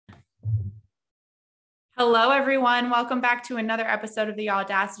Hello, everyone. Welcome back to another episode of the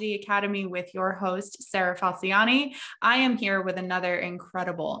Audacity Academy with your host, Sarah Falciani. I am here with another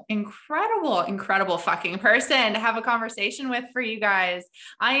incredible fucking person to have a conversation with for you guys.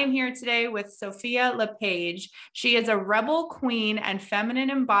 I am here today with Sophia LePage. She is a rebel queen and feminine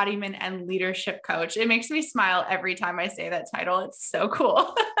embodiment and leadership coach. It makes me smile every time I say that title. It's so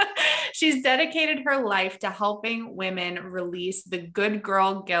cool. She's dedicated her life to helping women release the good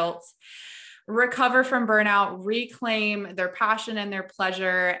girl guilt, recover from burnout, reclaim their passion and their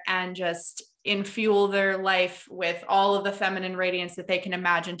pleasure, and just infuel their life with all of the feminine radiance that they can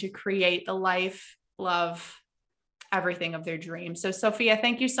imagine to create the life, love, everything of their dreams. So, Sophia,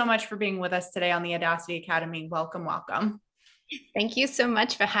 thank you so much for being with us today on the Audacity Academy. Welcome, welcome. Thank you so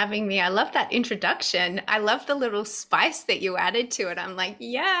much for having me. I love that introduction. I love the little spice that you added to it. I'm like,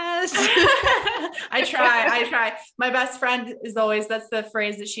 yes. I try. My best friend is always, that's the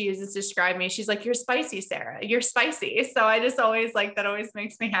phrase that she uses to describe me. She's like, you're spicy, Sarah. You're spicy. So I just always like, that always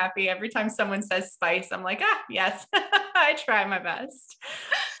makes me happy. Every time someone says spice, I'm like, yes, I try my best.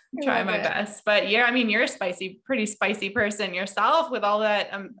 Try my best. But yeah, I mean, you're a pretty spicy person yourself with all that.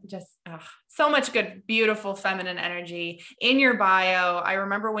 Just so much good, beautiful feminine energy in your bio. I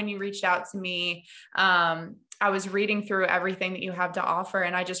remember when you reached out to me, I was reading through everything that you have to offer,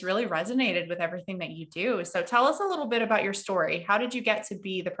 and I just really resonated with everything that you do. So tell us a little bit about your story. How did you get to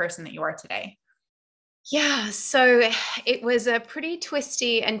be the person that you are today? Yeah, so it was a pretty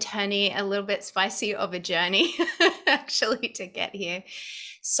twisty and turny, a little bit spicy of a journey actually to get here.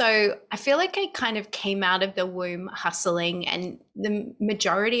 So I feel like I kind of came out of the womb hustling, and the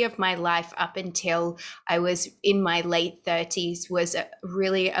majority of my life up until I was in my late 30s was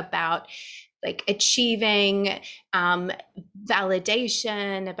really about like achieving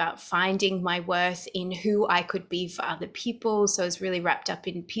validation, about finding my worth in who I could be for other people. So I was really wrapped up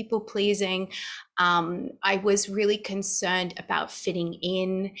in people pleasing. I was really concerned about fitting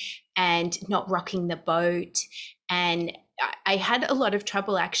in and not rocking the boat. And I had a lot of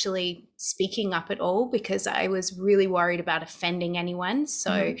trouble actually speaking up at all because I was really worried about offending anyone.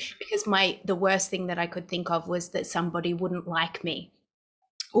 So because the worst thing that I could think of was that somebody wouldn't like me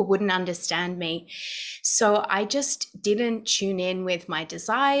or wouldn't understand me. So I just didn't tune in with my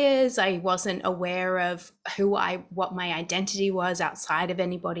desires. I wasn't aware of what my identity was outside of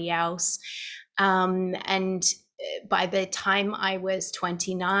anybody else. And by the time I was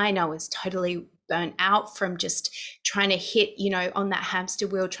 29, I was totally burnt out from just trying to hit, on that hamster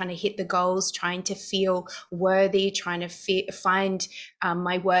wheel, trying to hit the goals, trying to feel worthy, trying to find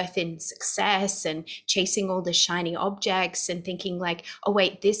my worth in success and chasing all the shiny objects and thinking like, oh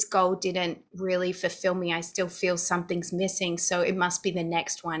wait, this goal didn't really fulfill me. I still feel something's missing. So it must be the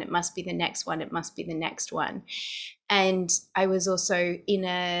next one. It must be the next one. It must be the next one. And I was also in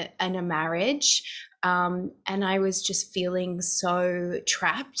a marriage. And I was just feeling so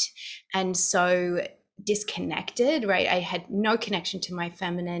trapped and so disconnected, right? I had no connection to my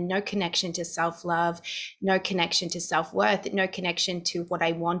feminine, no connection to self-love, no connection to self-worth, no connection to what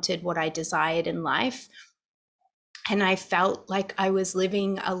I wanted, what I desired in life. And I felt like I was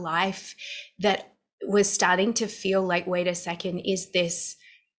living a life that was starting to feel like, wait a second, is this,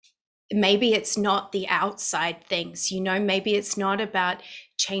 maybe it's not the outside things, maybe it's not about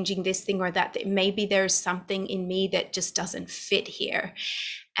changing this thing or that. Maybe there's something in me that just doesn't fit here.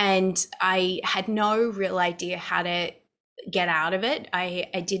 And I had no real idea how to get out of it.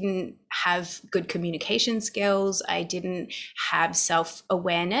 I didn't have good communication skills. I didn't have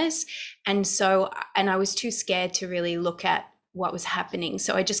self-awareness. And I was too scared to really look at what was happening.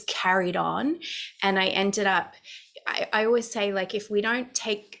 So I just carried on, and I ended up, I always say, like, if we don't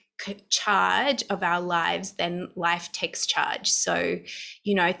take charge of our lives, then life takes charge. So,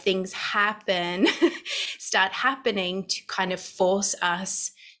 things start happening to kind of force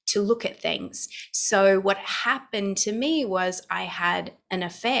us to look at things. So what happened to me was I had an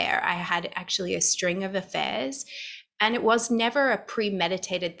affair. I had actually a string of affairs, and it was never a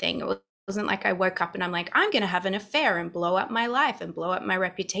premeditated thing. It wasn't like I woke up and I'm like, I'm going to have an affair and blow up my life and blow up my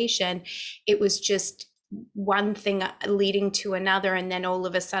reputation. It was just one thing leading to another, and then all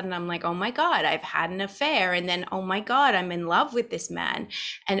of a sudden I'm like, oh my God, I've had an affair, and then oh my God, I'm in love with this man,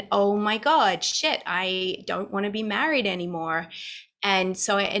 and oh my God, shit, I don't want to be married anymore. And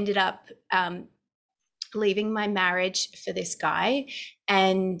so I ended up leaving my marriage for this guy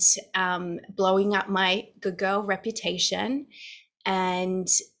and blowing up my good girl reputation and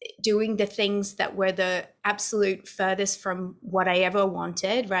doing the things that were the absolute furthest from what I ever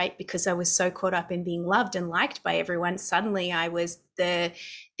wanted, right? Because I was so caught up in being loved and liked by everyone. Suddenly I was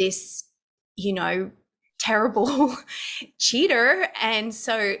this, terrible cheater. And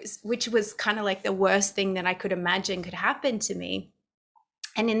so, which was kind of like the worst thing that I could imagine could happen to me.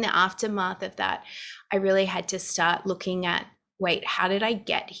 And in the aftermath of that, I really had to start looking at, wait, how did I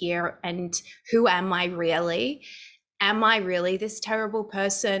get here? And who am I really? Am I really this terrible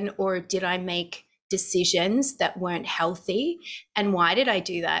person, or did I make decisions that weren't healthy? And why did I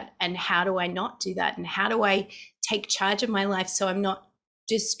do that? And how do I not do that? And how do I take charge of my life so I'm not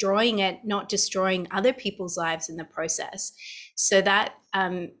destroying it, not destroying other people's lives in the process? So that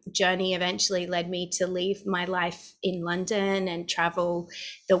journey eventually led me to leave my life in London and travel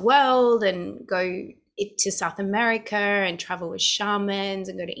the world and go to South America and travel with shamans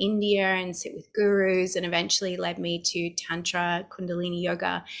and go to India and sit with gurus, and eventually led me to Tantra, Kundalini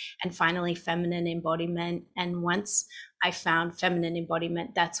yoga, and finally feminine embodiment. And once I found feminine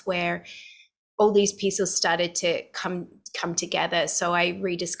embodiment, that's where all these pieces started to come together. So I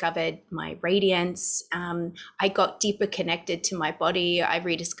rediscovered my radiance. I got deeper connected to my body. I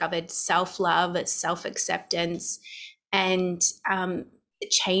rediscovered self-love, self-acceptance, and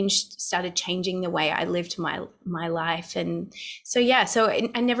started changing the way I lived my life. And so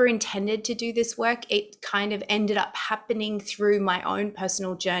I never intended to do this work. It kind of ended up happening through my own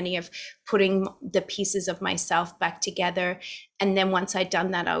personal journey of putting the pieces of myself back together. And then once I'd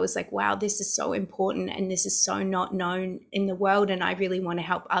done that, I was like, wow, this is so important and this is so not known in the world, and I really want to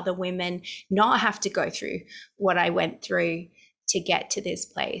help other women not have to go through what I went through to get to this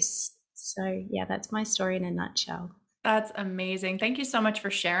place. So yeah, that's my story in a nutshell. That's amazing. Thank you so much for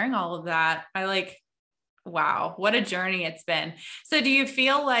sharing all of that. Wow, what a journey it's been. So do you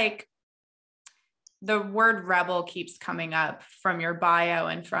feel like the word rebel keeps coming up from your bio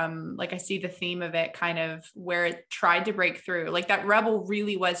and from, like, I see the theme of it kind of where it tried to break through, like that rebel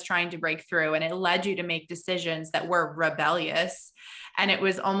really was trying to break through, and it led you to make decisions that were rebellious. And it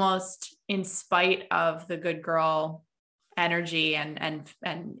was almost in spite of the good girl energy and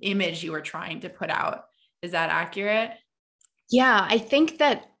image you were trying to put out. Is that accurate? Yeah, I think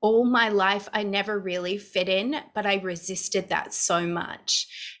that all my life I never really fit in, but I resisted that so much.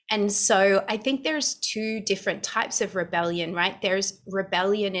 And so I think there's two different types of rebellion, right? There's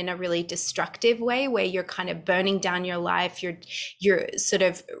rebellion in a really destructive way where you're kind of burning down your life, you're sort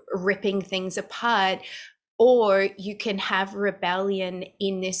of ripping things apart, or you can have rebellion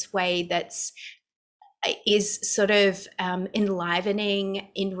in this way that's is sort of enlivening,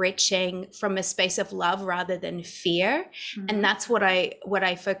 enriching from a space of love rather than fear. Mm-hmm. And that's what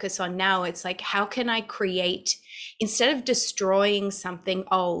I focus on now. It's like, how can I create, instead of destroying something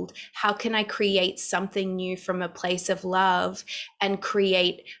old, how can I create something new from a place of love and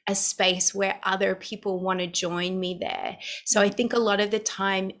create a space where other people want to join me there? So I think a lot of the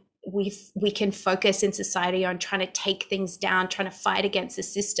time we can focus in society on trying to take things down, trying to fight against the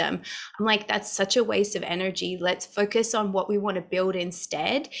system. I'm like, that's such a waste of energy. Let's focus on what we want to build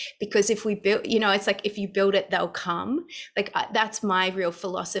instead. Because if we build, it's like, if you build it, they'll come. Like, that's my real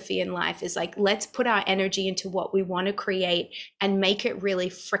philosophy in life, is like, let's put our energy into what we want to create and make it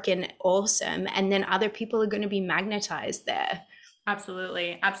really freaking awesome. And then other people are going to be magnetized there.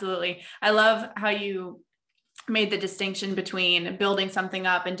 Absolutely. Absolutely. I love how you made the distinction between building something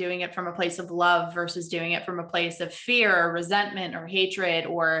up and doing it from a place of love versus doing it from a place of fear or resentment or hatred,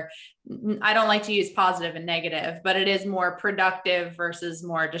 or I don't like to use positive and negative, but it is more productive versus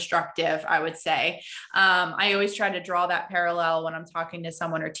more destructive, I would say. I always try to draw that parallel when I'm talking to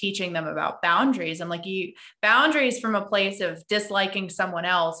someone or teaching them about boundaries. I'm like, boundaries from a place of disliking someone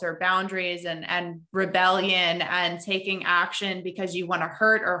else, or boundaries and rebellion and taking action because you want to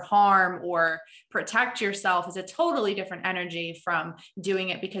hurt or harm or protect yourself, is a totally different energy from doing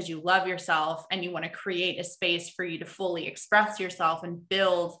it because you love yourself and you want to create a space for you to fully express yourself and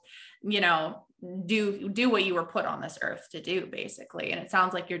build, do what you were put on this earth to do, basically. And it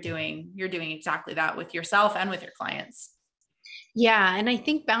sounds like you're doing exactly that with yourself and with your clients. Yeah. And I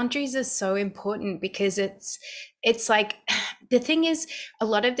think boundaries are so important because it's like, the thing is, a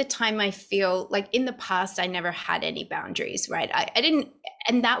lot of the time I feel like in the past, I never had any boundaries, right? I didn't,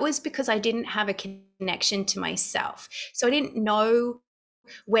 and that was because I didn't have a connection to myself. So I didn't know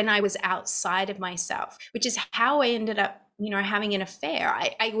when I was outside of myself, which is how I ended up, having an affair.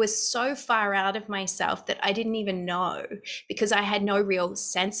 I was so far out of myself that I didn't even know, because I had no real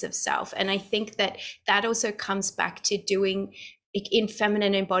sense of self. And I think that also comes back to doing in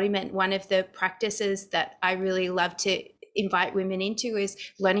feminine embodiment. One of the practices that I really love to invite women into is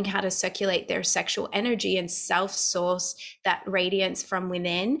learning how to circulate their sexual energy and self-source that radiance from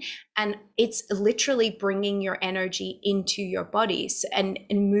within. And it's literally bringing your energy into your bodies and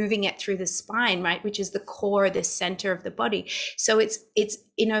moving it through the spine, right, which is the core, the center of the body. So it's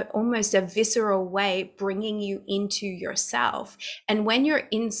in a almost a visceral way bringing you into yourself. And when you're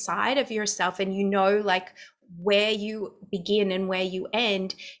inside of yourself and you know like where you begin and where you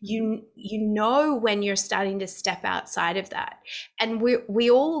end, you know when you're starting to step outside of that. And we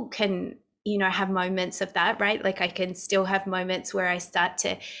all can, you know, have moments of that, right? Like I can still have moments where I start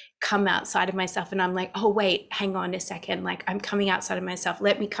to come outside of myself and I'm like, oh wait, hang on a second, like I'm coming outside of myself.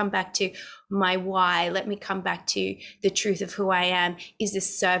 Let me come back to my why. Let me come back to the truth of who I am. Is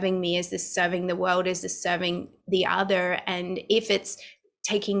this serving me? Is this serving the world? Is this serving the other? And if it's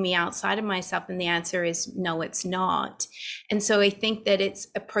taking me outside of myself, and the answer is no, it's not. And so I think that it's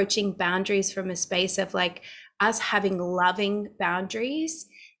approaching boundaries from a space of like us having loving boundaries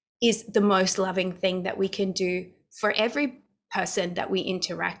is the most loving thing that we can do for every person that we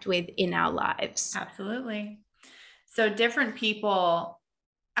interact with in our lives. Absolutely. So different people,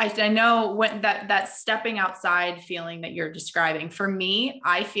 I know when that stepping outside feeling that you're describing, for me,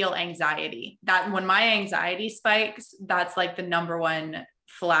 I feel anxiety. That when my anxiety spikes, that's like the number one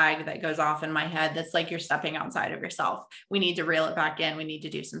flag that goes off in my head. That's like, you're stepping outside of yourself. We need to reel it back in. We need to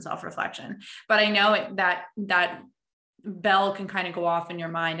do some self-reflection. But I know that bell can kind of go off in your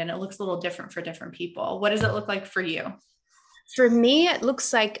mind, and it looks a little different for different people. What does it look like for you? For me, it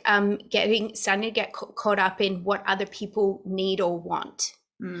looks like starting to get caught up in what other people need or want.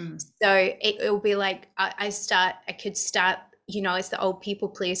 So it will be like I could start, you know, as the old people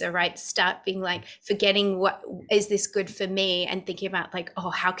pleaser, right? Start being like forgetting what is this good for me, and thinking about like,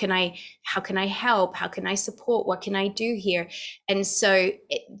 oh, how can I help? How can I support? What can I do here? And so,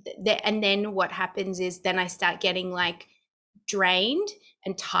 and then what happens is then I start getting like drained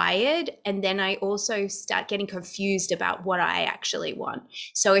and tired, and then I also start getting confused about what I actually want.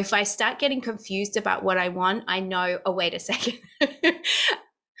 So if I start getting confused about what I want, I know, oh wait a second,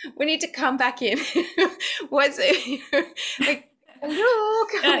 we need to come back in. What's it like? Hello,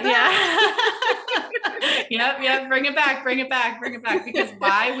 come back. Yep. Bring it back. Because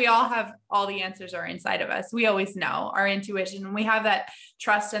why? We all have all the answers are inside of us. We always know our intuition. When we have that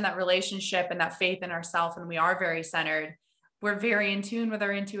trust and that relationship and that faith in ourselves, and we are very centered, we're very in tune with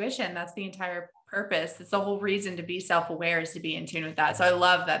our intuition. That's the entire purpose. It's the whole reason to be self-aware, is to be in tune with that. So I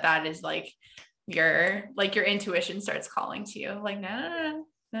love that is like your intuition starts calling to you. Like, no.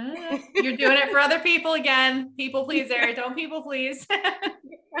 You're doing it for other people again. People pleaser. Don't people please.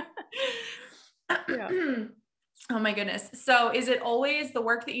 Yeah. Oh my goodness. So is it always the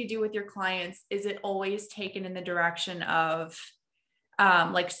work that you do with your clients? Is it always taken in the direction of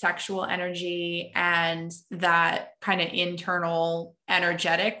like sexual energy and that kind of internal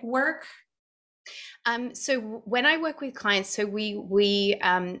energetic work? So when I work with clients, so we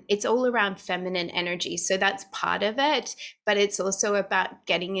it's all around feminine energy. So that's part of it, but it's also about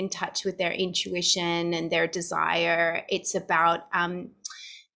getting in touch with their intuition and their desire. It's about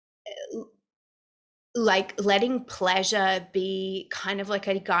like letting pleasure be kind of like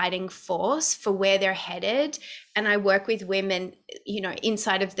a guiding force for where they're headed. And I work with women, you know,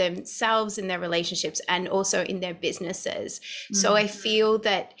 inside of themselves, in their relationships, and also in their businesses. So I feel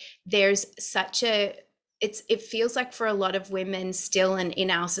that there's such a it feels like for a lot of women still, and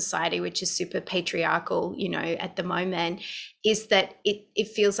in our society, which is super patriarchal, you know, at the moment, is that it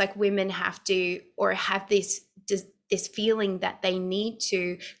feels like women have to, or have this feeling that they need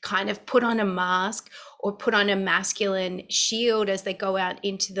to kind of put on a mask or put on a masculine shield as they go out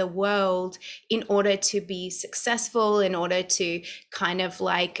into the world in order to be successful, in order to kind of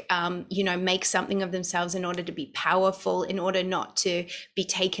like, you know, make something of themselves, in order to be powerful, in order not to be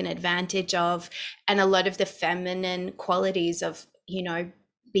taken advantage of. And a lot of the feminine qualities of, you know,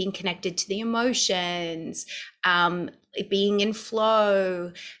 being connected to the emotions, being in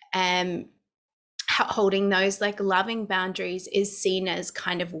flow, holding those like loving boundaries is seen as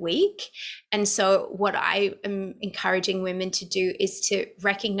kind of weak. And so what I am encouraging women to do is to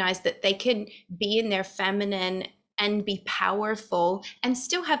recognize that they can be in their feminine and be powerful and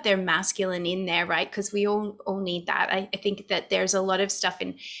still have their masculine in there, right? Because we all need that. I think that there's a lot of stuff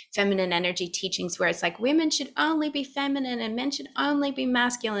in feminine energy teachings where it's like women should only be feminine and men should only be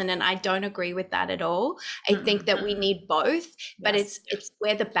masculine. And I don't agree with that at all. I think that we need both, but it's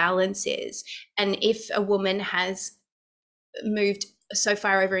where the balance is. And if a woman has moved so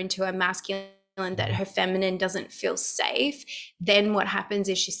far over into a masculine and that her feminine doesn't feel safe, then what happens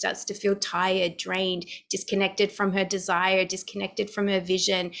is she starts to feel tired, drained, disconnected from her desire, disconnected from her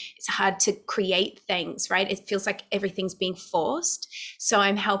vision. It's hard to create things, right? It feels like everything's being forced. So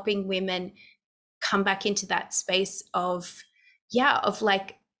I'm helping women come back into that space of, yeah, of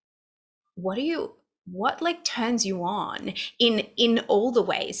like, what like turns you on in all the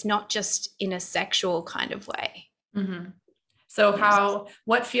ways, not just in a sexual kind of way. Mm-hmm. So Yes.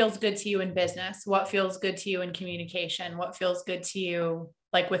 what feels good to you in business? What feels good to you in communication? What feels good to you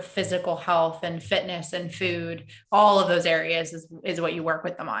like with physical health and fitness and food? All of those areas is what you work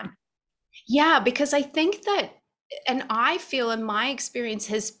with them on. Yeah, because I think that, and I feel, and my experience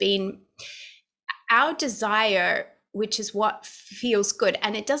has been, our desire, which is what feels good.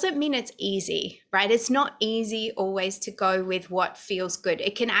 And it doesn't mean it's easy, right? It's not easy always to go with what feels good.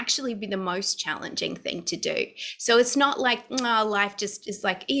 It can actually be the most challenging thing to do. So it's not like, oh, life just is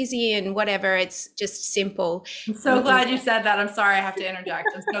like easy and whatever. It's just simple. I'm so glad you said that. I'm sorry, I have to interject.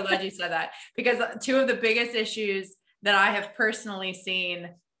 I'm so glad you said that, because two of the biggest issues that I have personally seen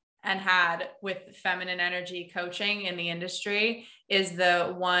and had with feminine energy coaching in the industry is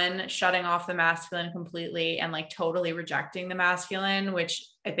the one, shutting off the masculine completely and like totally rejecting the masculine, which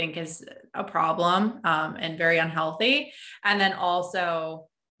I think is a problem, and very unhealthy. And then also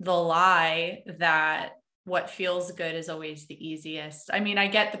the lie that what feels good is always the easiest. I mean, I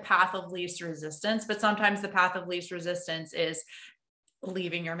get the path of least resistance, but sometimes the path of least resistance is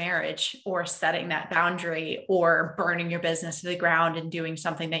leaving your marriage or setting that boundary or burning your business to the ground and doing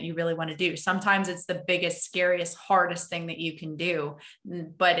something that you really want to do. Sometimes it's the biggest, scariest, hardest thing that you can do,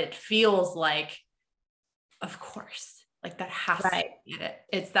 but it feels like, of course, like that has Right. to be it.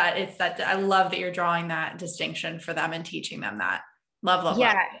 It's that I love that you're drawing that distinction for them and teaching them that. Love, love,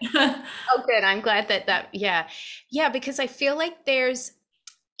 Yeah. love. Oh, good. I'm glad yeah. Yeah, because I feel like there's,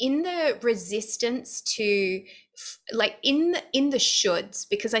 in the resistance to, like, in the shoulds,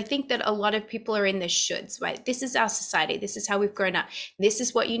 because I think that a lot of people are in the shoulds, right? This is our society, this is how we've grown up, this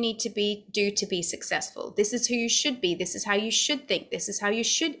is what you need to do to be successful, this is who you should be, this is how you should think, this is how you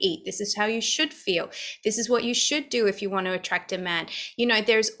should eat, this is how you should feel, this is what you should do if you want to attract a man.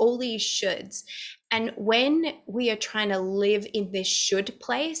 There's all these shoulds. And when we are trying to live in this should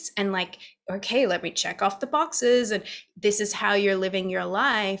place and like, okay, let me check off the boxes and this is how you're living your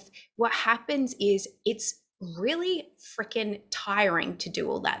life, what happens is it's really freaking tiring to do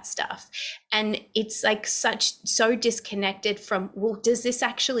all that stuff. And it's like so disconnected from, well, does this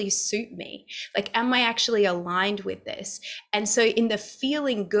actually suit me? Like, am I actually aligned with this? And so in the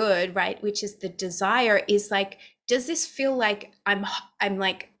feeling good, right, which is the desire, is like, does this feel like I'm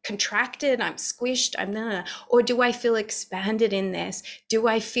like contracted, I'm squished, or do I feel expanded in this? Do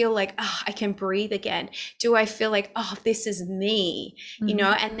I feel like, I can breathe again? Do I feel like, this is me? Mm-hmm.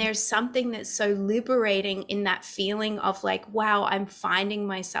 And there's something that's so liberating in that feeling of like, wow, I'm finding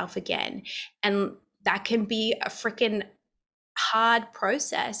myself again. And that can be a freaking hard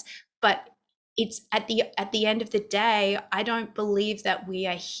process, but it's at the end of the day, I don't believe that we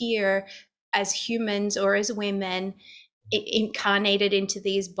are here as humans or as women incarnated into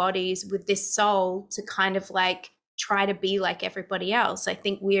these bodies with this soul to kind of like try to be like everybody else. I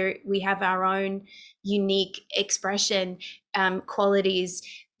think we have our own unique expression, qualities,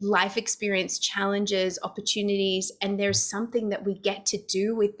 life experience, challenges, opportunities, and there's something that we get to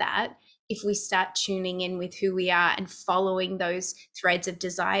do with that if we start tuning in with who we are and following those threads of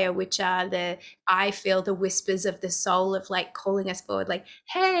desire, which are I feel the whispers of the soul of like calling us forward, like,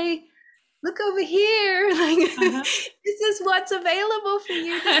 hey, look over here, like, Uh-huh. this is what's available for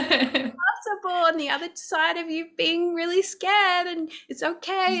you, this is possible on the other side of you being really scared, and it's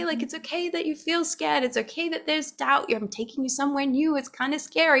okay, like, it's okay that you feel scared, it's okay that there's doubt, I'm taking you somewhere new, it's kind of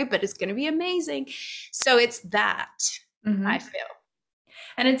scary, but it's going to be amazing. So it's that, Mm-hmm. I feel.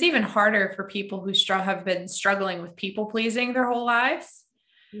 And it's even harder for people who have been struggling with people pleasing their whole lives.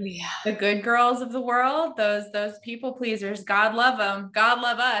 Yeah. The good girls of the world, those people pleasers, God love them. God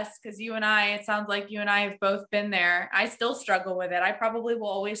love us, because it sounds like you and I have both been there. I still struggle with it. I probably will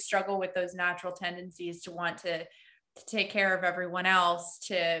always struggle with those natural tendencies to want to take care of everyone else,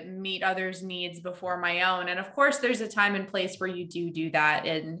 to meet others' needs before my own. And of course, there's a time and place where you do that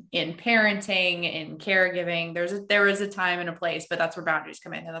in parenting, in caregiving. There is a time and a place, but that's where boundaries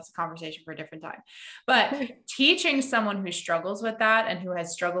come in, and that's a conversation for a different time. But teaching someone who struggles with that and who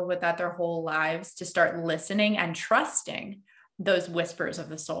has struggled with that their whole lives to start listening and trusting those whispers of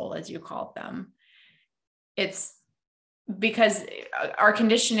the soul, as you called them, it's because our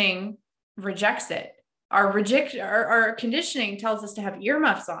conditioning rejects it. our conditioning tells us to have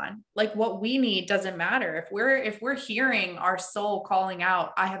earmuffs on. Like what we need doesn't matter. If we're hearing our soul calling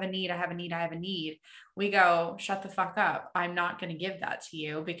out, I have a need, I have a need, I have a need, we go, shut the fuck up. I'm not going to give that to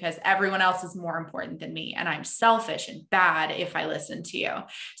you because everyone else is more important than me. And I'm selfish and bad if I listen to you.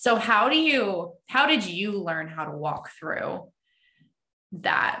 So how did you learn how to walk through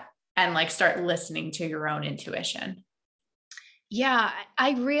that and like start listening to your own intuition? Yeah,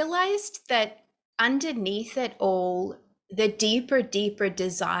 I realized that underneath it all, the deeper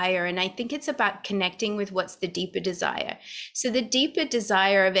desire, and I think it's about connecting with what's the deeper desire. So the deeper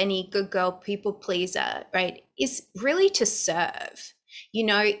desire of any good girl, people pleaser, right, is really to serve,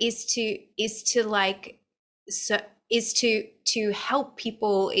 is to like, so is to help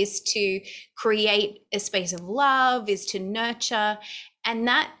people, is to create a space of love, is to nurture. And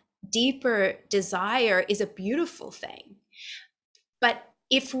that deeper desire is a beautiful thing. But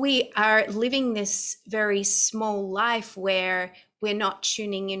if we are living this very small life where we're not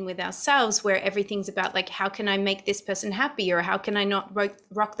tuning in with ourselves, where everything's about like, how can I make this person happy? Or how can I not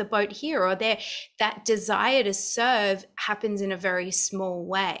rock the boat here or there? That desire to serve happens in a very small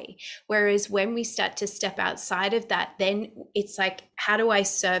way. Whereas when we start to step outside of that, then it's like, how do I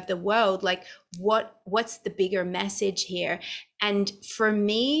serve the world? Like, what's the bigger message here? And for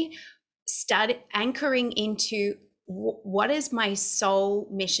me, started anchoring into what is my soul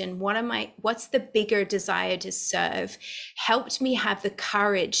mission, what's the bigger desire to serve, helped me have the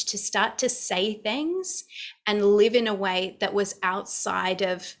courage to start to say things and live in a way that was outside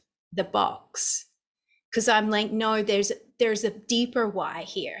of the box. Because I'm like, no, there's a deeper why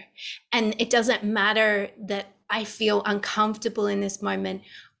here. And it doesn't matter that I feel uncomfortable in this moment.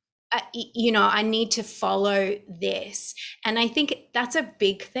 I need to follow this. And I think that's a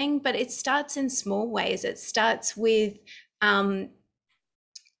big thing, but it starts in small ways. It starts with, I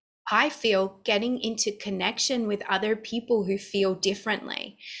feel, getting into connection with other people who feel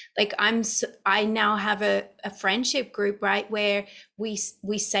differently. Like I now have a friendship group, right, where we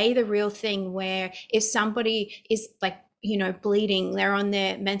say the real thing, where if somebody is like, bleeding, they're on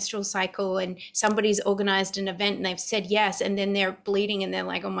their menstrual cycle and somebody's organized an event and they've said yes, and then they're bleeding and they're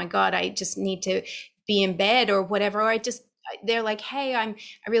like, oh my God, I just need to be in bed or whatever. Or they're like, hey, I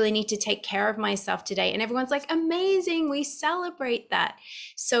really need to take care of myself today. And everyone's like, amazing, we celebrate that.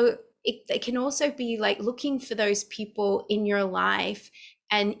 So it can also be like looking for those people in your life.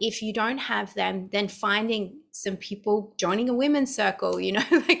 And if you don't have them, then finding some people, joining a women's circle,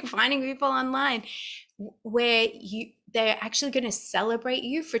 like finding people online where they're actually going to celebrate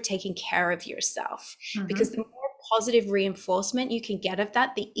you for taking care of yourself. Mm-hmm. Because the more positive reinforcement you can get of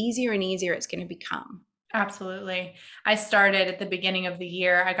that, the easier and easier it's going to become. Absolutely. I started at the beginning of the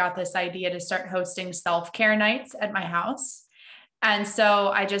year. I got this idea to start hosting self-care nights at my house. And so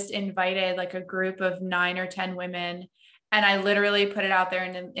I just invited like a group of 9 or 10 women. And I literally put it out there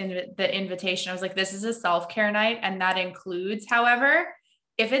in the invitation. I was like, this is a self-care night. And that includes, however,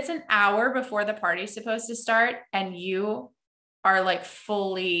 if it's an hour before the party's supposed to start and you are like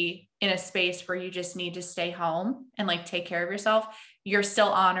fully in a space where you just need to stay home and like take care of yourself, you're still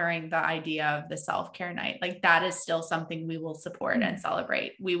honoring the idea of the self-care night. Like that is still something we will support and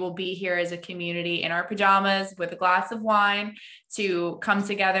celebrate. We will be here as a community in our pajamas with a glass of wine to come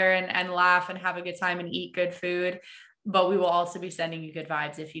together and laugh and have a good time and eat good food. But we will also be sending you good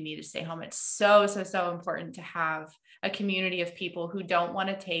vibes if you need to stay home. It's so, so, so important to have a community of people who don't want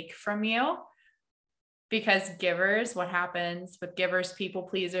to take from you, because givers, what happens with givers, people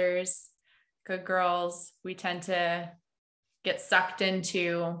pleasers, good girls, we tend to get sucked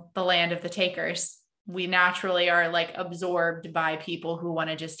into the land of the takers. We naturally are like absorbed by people who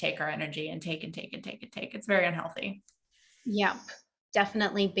want to just take our energy and take and take and take and take. It's very unhealthy. Yep.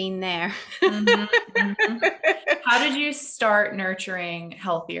 Definitely been there. Mm-hmm, mm-hmm. How did you start nurturing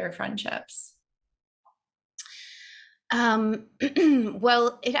healthier friendships?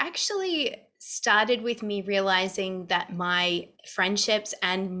 Well, it actually started with me realizing that my friendships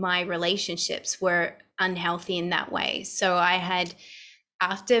and my relationships were unhealthy in that way. So I had,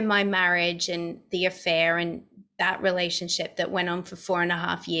 after my marriage and the affair and that relationship that went on for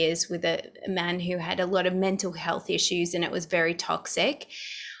 4.5 years with a man who had a lot of mental health issues and it was very toxic,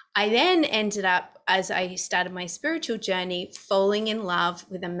 I then ended up, as I started my spiritual journey, falling in love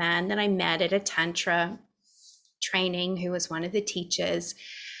with a man that I met at a Tantra training, who was one of the teachers,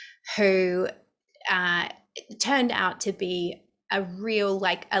 who turned out to be a real,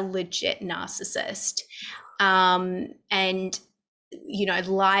 like a legit narcissist. And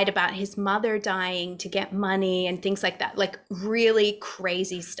lied about his mother dying to get money and things like that, like really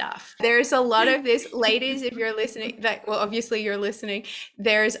crazy stuff. There's a lot of this, ladies, if you're listening, well, obviously you're listening,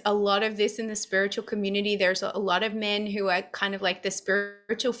 there's a lot of this in the spiritual community. There's a lot of men who are kind of like the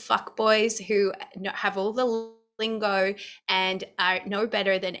spiritual fuckboys who have all the lingo and are no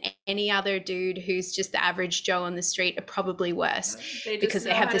better than any other dude who's just the average Joe on the street, are probably worse. They just because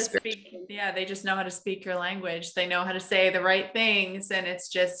know they have how this to speak. Yeah, they just know how to speak your language. They know how to say the right things. And it's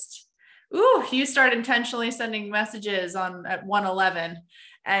just, ooh, you start intentionally sending messages at 111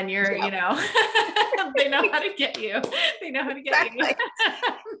 and you're, they know how to get you. They know how to get you.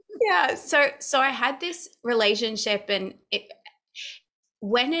 Yeah. So I had this relationship, and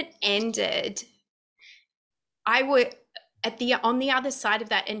when it ended, I would on the other side of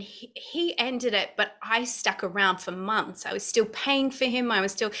that, and he ended it, but I stuck around for months. I was still paying for him. I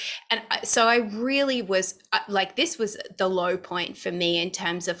was still, so I really was like, this was the low point for me in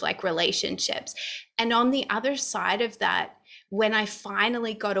terms of like relationships. And on the other side of that, when I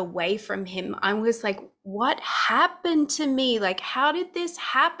finally got away from him, I was like, what happened to me? Like, how did this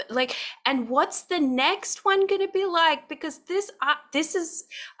happen? Like, and what's the next one going to be like? Because this is,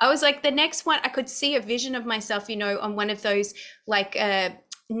 I was like, the next one, I could see a vision of myself, on one of those like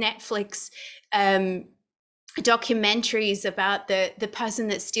Netflix documentaries about the person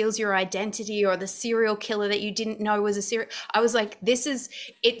that steals your identity, or the serial killer that you didn't know was a serial. I was like, this is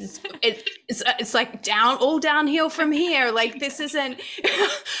it's like all downhill from here. Like, this isn't.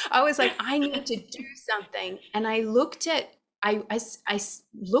 I was like, I need to do something. And I looked at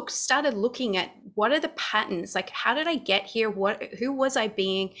started looking at what are the patterns, like, how did I get here, who was I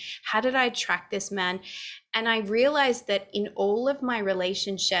being, how did I attract this man? And I realized that in all of my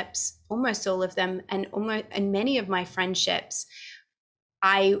relationships, almost all of them, and many of my friendships,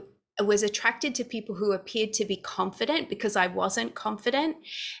 I was attracted to people who appeared to be confident because I wasn't confident.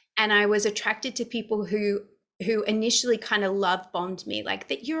 And I was attracted to people who initially kind of love bombed me, like,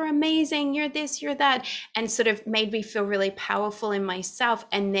 that you're amazing, you're this, you're that, and sort of made me feel really powerful in myself.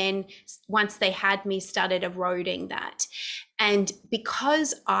 And then once they had me, started eroding that. And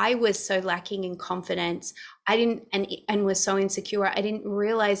because I was so lacking in confidence, I didn't, and was so insecure, I didn't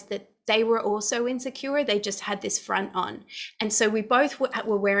realize that they were also insecure. They just had this front on. And so we both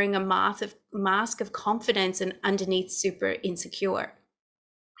were wearing a mask of confidence and underneath super insecure.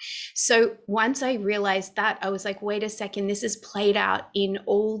 So once I realized that, I was like, wait a second, this is played out in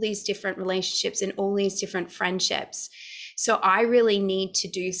all these different relationships, in all these different friendships. So I really need to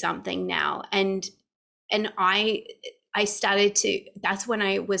do something now. And I started to, that's when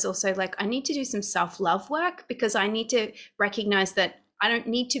I was also like, I need to do some self-love work, because I need to recognize that I don't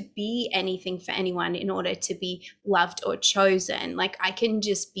need to be anything for anyone in order to be loved or chosen. Like, I can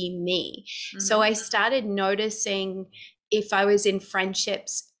just be me. Mm-hmm. So I started noticing if I was in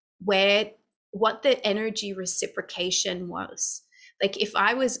friendships what the energy reciprocation was. Like, if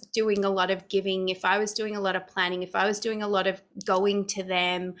I was doing a lot of giving, if I was doing a lot of planning, if I was doing a lot of going to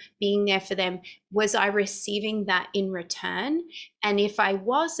them, being there for them, was I receiving that in return? And if I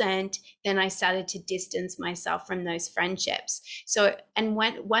wasn't, then I started to distance myself from those friendships. So, and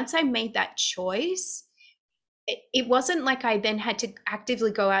once I made that choice, it wasn't like I then had to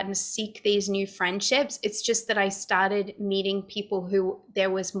actively go out and seek these new friendships. It's just that I started meeting people who there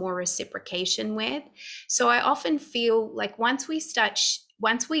was more reciprocation with. So I often feel like once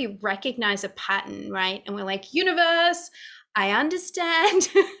we recognize a pattern, right? And we're like, universe, I understand.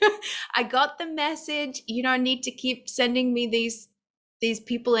 I got the message. You don't need to keep sending me these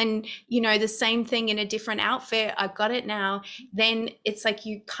people in, the same thing in a different outfit. I got it now. Then it's like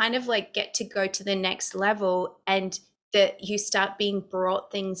you kind of like get to go to the next level, and that you start being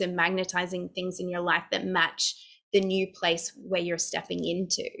brought things and magnetizing things in your life that match the new place where you're stepping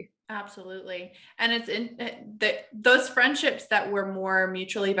into. Absolutely. And it's those friendships that were more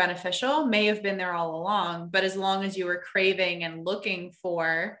mutually beneficial may have been there all along, but as long as you were craving and looking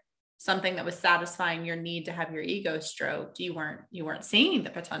for something that was satisfying your need to have your ego stroked, you weren't seeing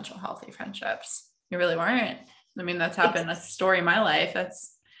the potential healthy friendships. You really weren't. I mean, that's happened. That's a story in my life.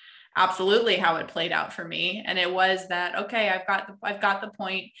 That's absolutely how it played out for me. And it was that, okay, I've got the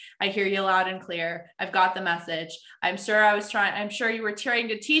point. I hear you loud and clear. I've got the message. I'm sure you were trying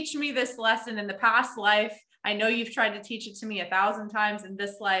to teach me this lesson in the past life. I know you've tried to teach it to me 1,000 times in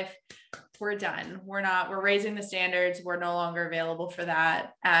this life. We're done. We're raising the standards. We're no longer available for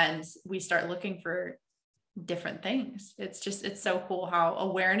that. And we start looking for different things. It's so cool how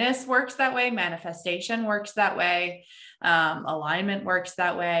awareness works that way. Manifestation works that way. Alignment works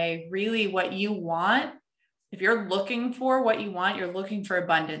that way. Really what you want, if you're looking for what you want, you're looking for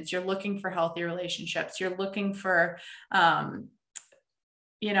abundance. You're looking for healthy relationships. You're looking for,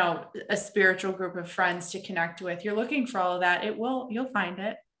 a spiritual group of friends to connect with, you're looking for all of that, you'll find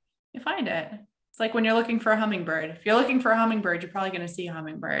it. You find it. It's like when you're looking for a hummingbird. If you're looking for a hummingbird, you're probably going to see a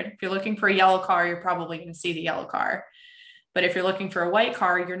hummingbird. If you're looking for a yellow car, you're probably going to see the yellow car. But if you're looking for a white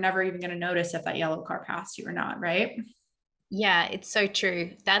car, you're never even going to notice if that yellow car passed you or not, right? Yeah, it's so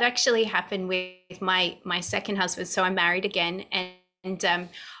true. That actually happened with my second husband. So I'm married again, and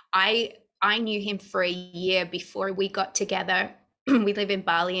I knew him for a year before we got together. We live in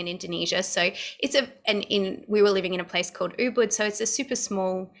Bali in Indonesia, so it's a and in we were living in a place called Ubud, so it's a super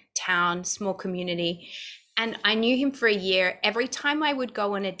small town, small community. And I knew him for a year. Every time I would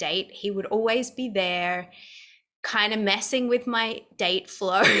go on a date, he would always be there, kind of messing with my date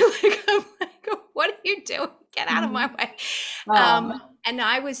flow. Like, I'm like, what are you doing? Get out of my way. Oh, And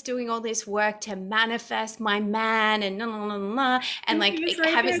I was doing all this work to manifest my man and and and like he was right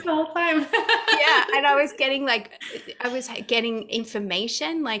have there his, the whole time. yeah. And I was getting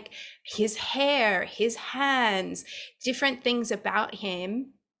information like his hair, his hands, different things about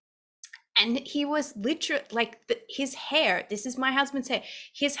him. And he was literally like his hair, this is my husband's hair,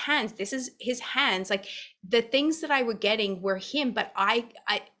 his hands, this is his hands, like the things that I were getting were him, but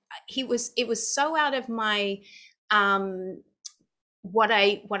it was so out of my um what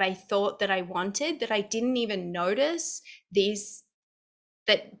I thought that I wanted, that I didn't even notice these,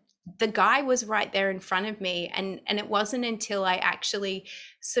 that the guy was right there in front of me. And it wasn't until I actually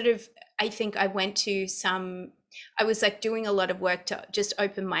sort of, I think I went to some, I was like doing a lot of work to just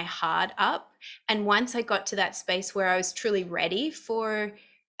open my heart up. And once I got to that space where I was truly ready for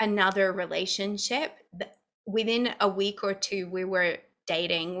another relationship, within a week or two we were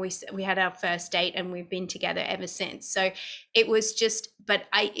dating. We had our first date and we've been together ever since. So it was just, but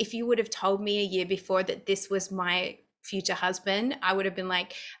I if you would have told me a year before that this was my future husband, I would have been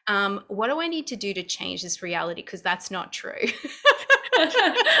like, what do I need to do to change this reality? Because that's not true.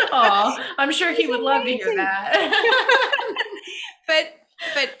 Oh, I'm sure he He's would love to hear amazing. that.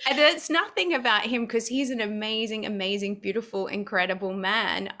 but it's nothing about him, because he's an amazing, amazing, beautiful, incredible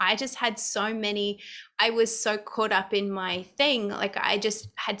man. I just had so many, I was so caught up in my thing. Like I just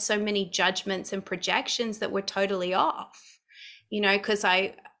had so many judgments and projections that were totally off, because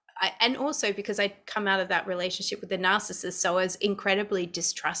and also because I'd come out of that relationship with a narcissist. So I was incredibly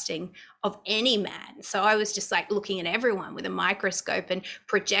distrusting of any man. So I was just like looking at everyone with a microscope and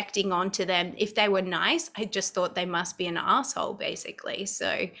projecting onto them. If they were nice, I just thought they must be an asshole, basically.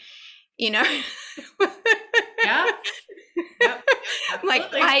 So, you know, Yeah. Yep. like,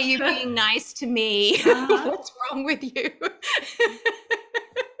 Absolutely. why are you being nice to me? Uh-huh. What's wrong with you?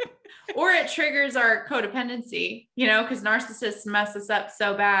 Or it triggers our codependency, because narcissists mess us up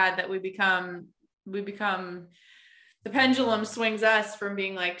so bad that we become the pendulum swings us from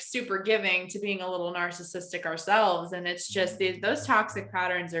being like super giving to being a little narcissistic ourselves. And it's just those toxic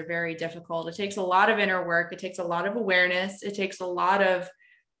patterns are very difficult. It takes a lot of inner work. It takes a lot of awareness. It takes a lot of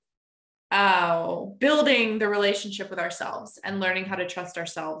building the relationship with ourselves and learning how to trust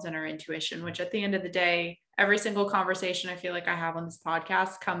ourselves and our intuition, which at the end of the day, every single conversation I feel like I have on this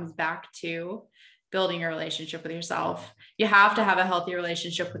podcast comes back to building your relationship with yourself. You have to have a healthy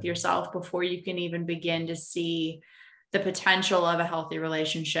relationship with yourself before you can even begin to see the potential of a healthy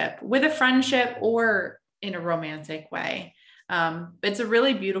relationship with a friendship or in a romantic way. It's a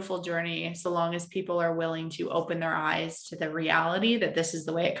really beautiful journey so long as people are willing to open their eyes to the reality that this is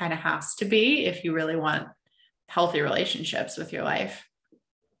the way it kind of has to be if you really want healthy relationships with your life.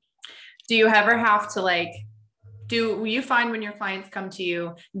 Do you ever have to do you find when your clients come to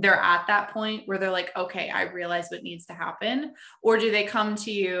you, they're at that point where they're like, okay, I realize what needs to happen? Or do they come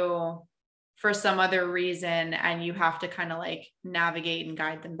to you for some other reason and you have to kind of navigate and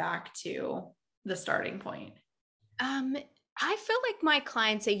guide them back to the starting point? Um, I feel like my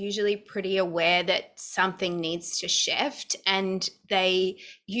clients are usually pretty aware that something needs to shift, and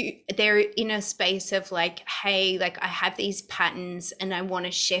they're in a space of like, hey, like I have these patterns and I want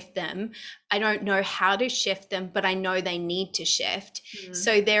to shift them. I don't know how to shift them, but I know they need to shift. Mm-hmm.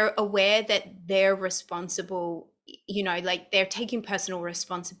 So they're aware that they're responsible, like they're taking personal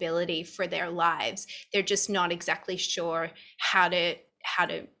responsibility for their lives. They're just not exactly sure how to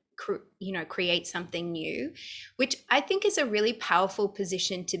create something new, which I think is a really powerful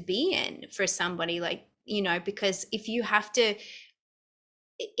position to be in for somebody, like, because if you have to,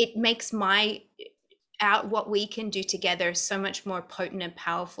 it makes what we can do together so much more potent and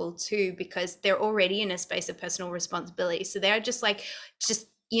powerful too, because they're already in a space of personal responsibility. So they're just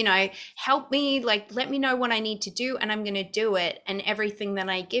help me, like, let me know what I need to do and I'm going to do it. And everything that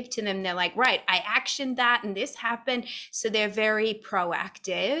I give to them, they're like, right, I actioned that and this happened. So they're very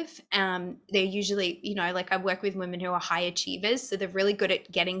proactive. They're usually, like I work with women who are high achievers. So they're really good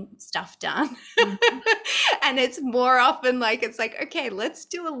at getting stuff done. Mm-hmm. And it's more often like, it's like, okay, let's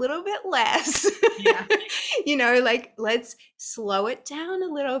do a little bit less. Yeah. Like, let's slow it down a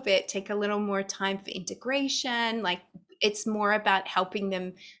little bit, take a little more time for integration. Like, it's more about helping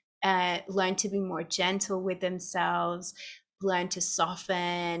them learn to be more gentle with themselves, learn to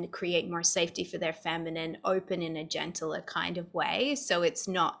soften, create more safety for their feminine, open in a gentler kind of way. So it's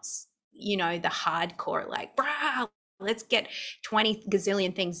not, the hardcore, like, brah, let's get 20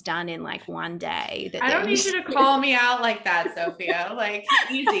 gazillion things done in like one day. I don't need you to call me out like that, Sophia. Like,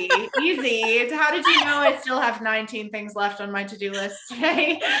 easy, easy. How did you know I still have 19 things left on my to-do list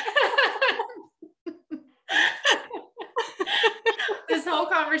today? This whole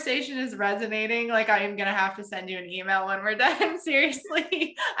conversation is resonating. Like, I am going to have to send you an email when we're done.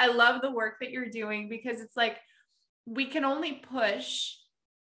 Seriously. I love the work that you're doing, because it's like, we can only push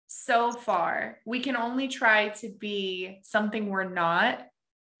so far. We can only try to be something we're not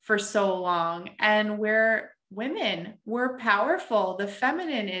for so long. And we're women, we're powerful. The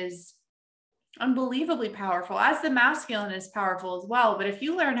feminine is unbelievably powerful, as the masculine is powerful as well. But if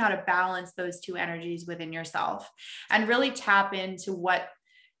you learn how to balance those two energies within yourself and really tap into what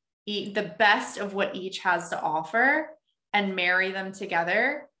the best of what each has to offer and marry them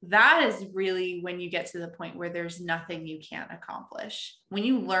together, that is really when you get to the point where there's nothing you can't accomplish. When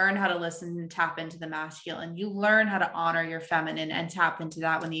you learn how to listen and tap into the masculine, you learn how to honor your feminine and tap into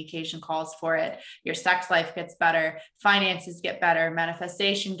that when the occasion calls for it. Your sex life gets better, finances get better,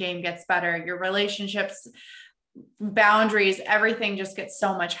 manifestation game gets better, your relationships, boundaries, everything just gets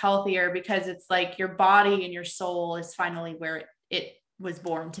so much healthier, because it's like your body and your soul is finally where it was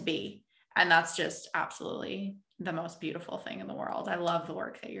born to be. And that's just absolutely the most beautiful thing in the world. I love the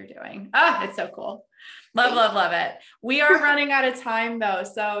work that you're doing. It's so cool. Love, love, love it. We are running out of time though.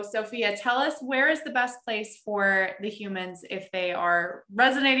 So Sophia, tell us, where is the best place for the humans if they are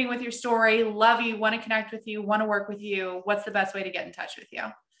resonating with your story, love you, want to connect with you, want to work with you? What's the best way to get in touch with you?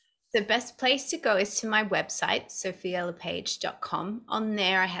 The best place to go is to my website, sophialepage.com. On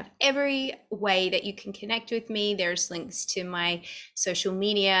there, I have every way that you can connect with me. There's links to my social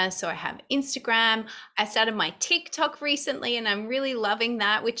media. So I have Instagram. I started my TikTok recently, and I'm really loving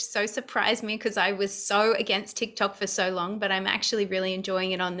that, which so surprised me because I was so against TikTok for so long, but I'm actually really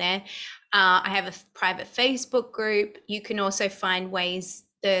enjoying it on there. I have a private Facebook group. You can also find ways,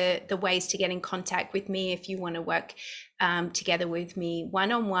 the ways to get in contact with me if you want to work together with me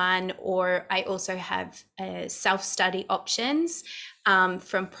one-on-one, or I also have self-study options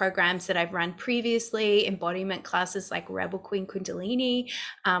from programs that I've run previously, embodiment classes like Rebel Queen Kundalini,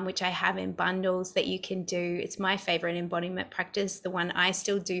 which I have in bundles that you can do. It's my favorite embodiment practice, the one I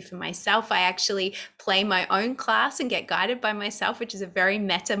still do for myself. I actually play my own class and get guided by myself, which is a very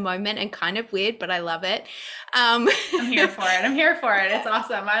meta moment and kind of weird, but I love it. I'm here for it. I'm here for it. It's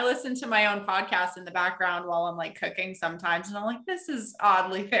awesome. I listen to my own podcast in the background while I'm like cooking sometimes, and I'm like, this is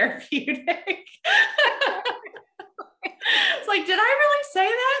oddly therapeutic. It's like, did I really say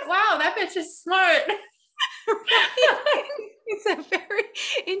that? Wow, that bitch is smart. It's a very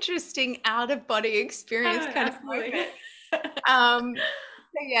interesting out-of-body experience kind of moment.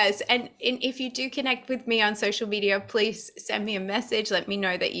 So yes, and if you do connect with me on social media, please send me a message. Let me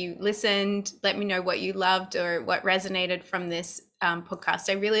know that you listened. Let me know what you loved or what resonated from this podcast.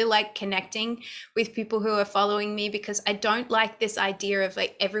 I really like connecting with people who are following me, because I don't like this idea of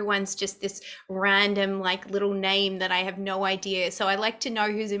like everyone's just this random like little name that I have no idea. So I like to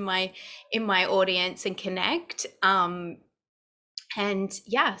know who's in my audience and connect. And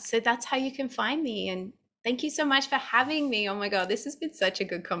yeah, so that's how you can find me. And thank you so much for having me. Oh my God, this has been such a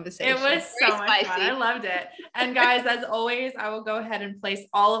good conversation. It was so much fun. I loved it. And guys, as always, I will go ahead and place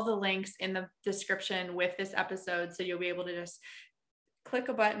all of the links in the description with this episode. So you'll be able to just click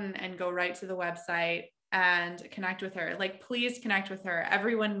a button and go right to the website and connect with her. Like, please connect with her.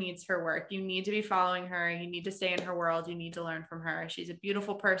 Everyone needs her work. You need to be following her. You need to stay in her world. You need to learn from her. She's a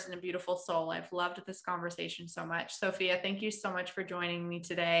beautiful person, a beautiful soul. I've loved this conversation so much. Sophia, thank you so much for joining me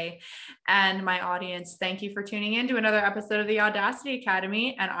today. And my audience, thank you for tuning in to another episode of the Audacity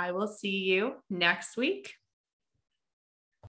Academy. And I will see you next week.